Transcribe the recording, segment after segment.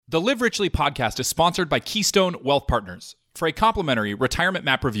The Live Richly podcast is sponsored by Keystone Wealth Partners. For a complimentary retirement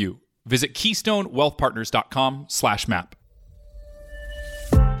map review, visit KeystoneWealthPartners.com/map.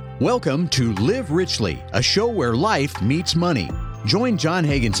 Welcome to Live Richly, a show where life meets money. Join John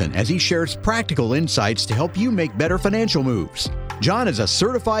Hagenson as he shares practical insights to help you make better financial moves. John is a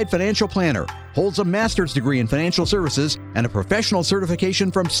certified financial planner, holds a master's degree in financial services, and a professional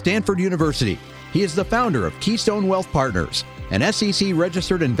certification from Stanford University. He is the founder of Keystone Wealth Partners, an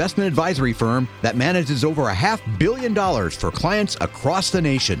SEC-registered investment advisory firm that manages over $500 million for clients across the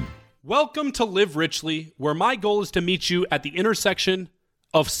nation. Welcome to Live Richly, where my goal is to meet you at the intersection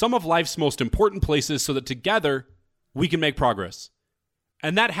of some of life's most important places so that together we can make progress.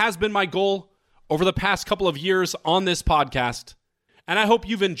 And that has been my goal over the past couple of years on this podcast. And I hope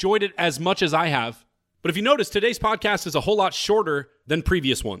you've enjoyed it as much as I have. But if you notice, today's podcast is a whole lot shorter than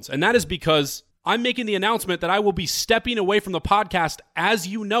previous ones. And that is because I'm making the announcement that I will be stepping away from the podcast as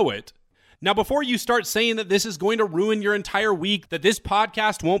you know it. Now, before you start saying that this is going to ruin your entire week, that this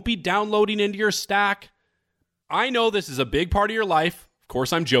podcast won't be downloading into your stack, I know this is a big part of your life. Of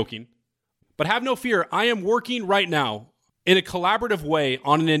course, I'm joking. But have no fear, I am working right now in a collaborative way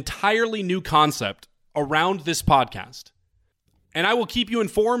on an entirely new concept around this podcast. And I will keep you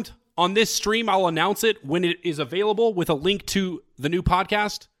informed on this stream. I'll announce it when it is available with a link to the new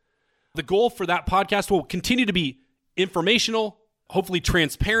podcast. The goal for that podcast will continue to be informational, hopefully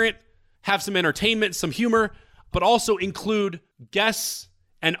transparent, have some entertainment, some humor, but also include guests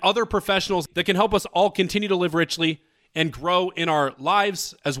and other professionals that can help us all continue to live richly and grow in our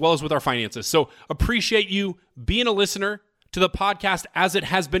lives as well as with our finances. So appreciate you being a listener to the podcast as it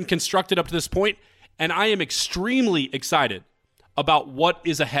has been constructed up to this point. And I am extremely excited about what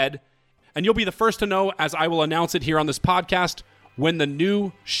is ahead. And you'll be the first to know as I will announce it here on this podcast when the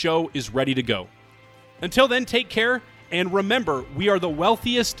new show is ready to go. Until then, take care. And remember, we are the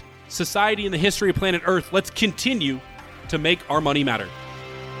wealthiest society in the history of planet Earth. Let's continue to make our money matter.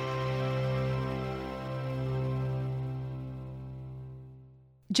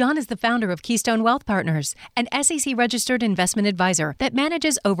 John is the founder of Keystone Wealth Partners, an SEC-registered investment advisor that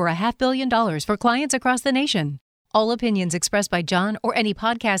manages over $500 million for clients across the nation. All opinions expressed by John or any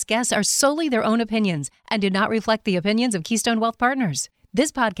podcast guests are solely their own opinions and do not reflect the opinions of Keystone Wealth Partners.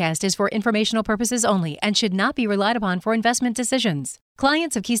 This podcast is for informational purposes only and should not be relied upon for investment decisions.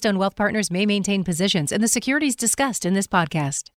 Clients of Keystone Wealth Partners may maintain positions in the securities discussed in this podcast.